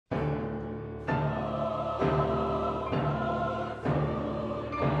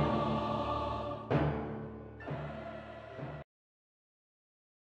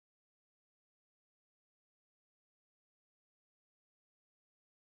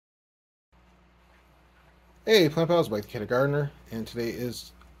Hey, Plant Pals, Mike the Kid Gardener, and today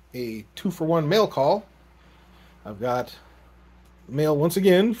is a 2-for-1 mail call. I've got mail once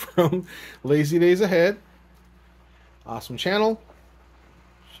again from Lazy Days Ahead. Awesome channel.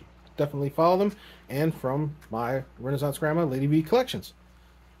 Should definitely follow them. And from my Renaissance Grandma, Lady V Collections.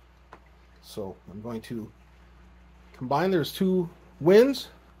 So I'm going to combine. There's two wins.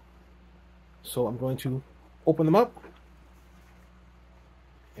 So I'm going to open them up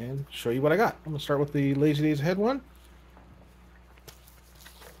and show you what I got. I'm going to start with the Lazy Days Ahead one.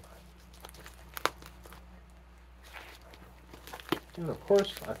 And of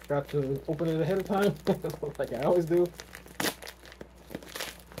course, I forgot to open it ahead of time, like I always do.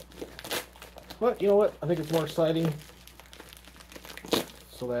 But you know what? I think it's more exciting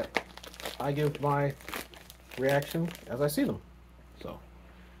so that I give my reaction as I see them. So,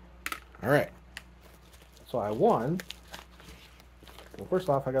 all right. So I won. Well, first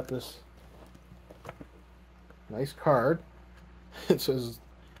off, I got this nice card. It says,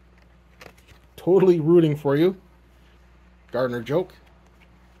 "Totally rooting for you." Gardener joke.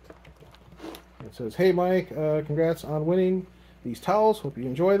 It says, "Hey Mike, congrats on winning these towels. Hope you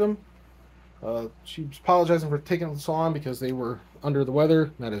enjoy them." She's apologizing for taking so long because they were under the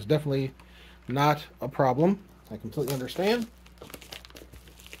weather. That is definitely not a problem. I completely understand.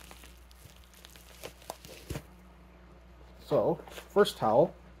 So, first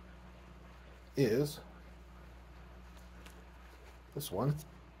towel is this one. Let's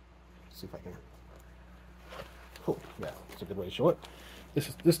see if I can. Oh, yeah, that's a good way to show it.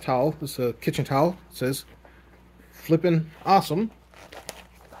 This towel. This kitchen towel. It says "Flippin' awesome."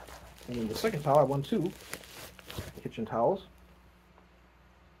 And then the second towel, I won two kitchen towels.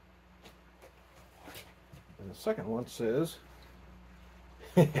 And the second one says,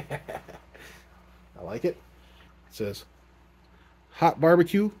 I like it. It says, "Hot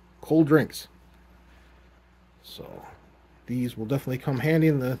barbecue, cold drinks." So these will definitely come handy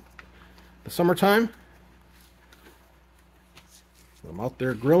in the summertime. I'm out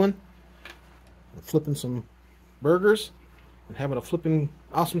there grilling and flipping some burgers and having a flipping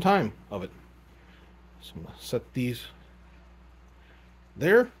awesome time of it. So I'm going to set these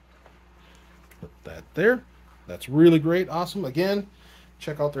there. Put that there. That's really great. Awesome. Again,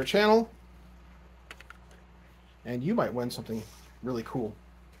 check out their channel and you might win something really cool.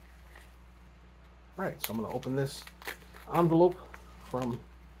 All right, so I'm going to open this envelope from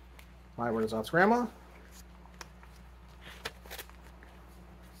my Renaissance Grandma.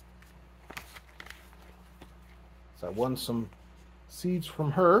 So I won some seeds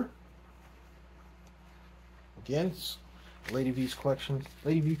from her. Again, it's Lady V Collection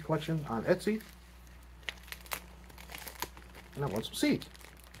on Etsy. And I won some seeds.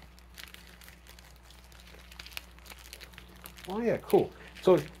 Oh yeah, cool.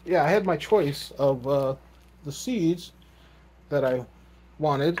 So yeah, I had my choice of the seeds that I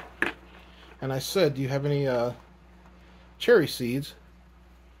wanted, and I said, "Do you have any cherry seeds?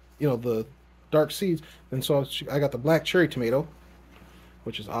 You know, the dark seeds." And so I got the black cherry tomato,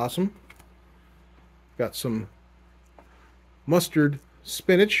 which is awesome. Got some mustard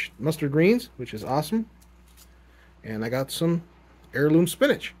spinach, mustard greens, which is awesome. And I got some heirloom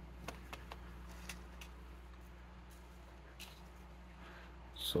spinach.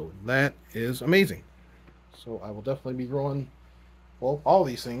 So that is amazing. So I will definitely be growing, well, all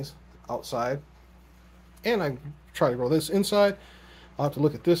these things outside. And I try to grow this inside. I'll have to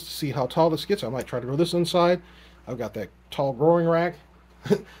look at this to see how tall this gets. I might try to grow this inside. I've got that tall growing rack,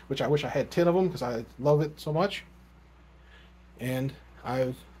 which I wish I had 10 of them because I love it so much. And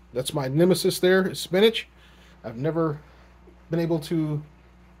that's my nemesis there, is spinach. I've never been able to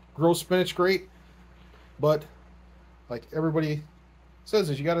grow spinach great, but like everybody says,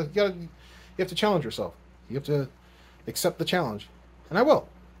 is you have to challenge yourself. You have to accept the challenge, and I will.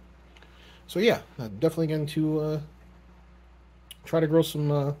 So yeah, I'm definitely going to try to grow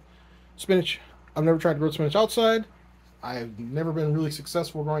some spinach. I've never tried to grow spinach outside. I've never been really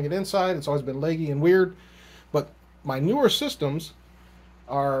successful growing it inside. It's always been leggy and weird. But my newer systems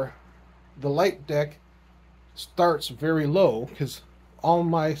are, the light deck starts very low because all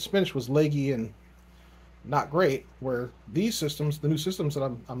my spinach was leggy and not great. Where these systems, the new systems that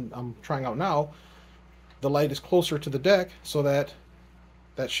I'm trying out now, the light is closer to the deck, so that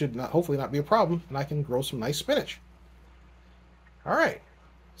should not, hopefully not be a problem, and I can grow some nice spinach. All right,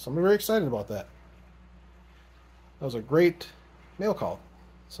 so I'm very excited about that. That was a great mail call.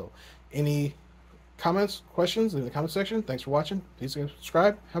 So, any comments, questions in the comment section? Thanks for watching. Please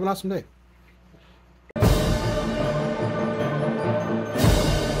subscribe. Have an awesome day.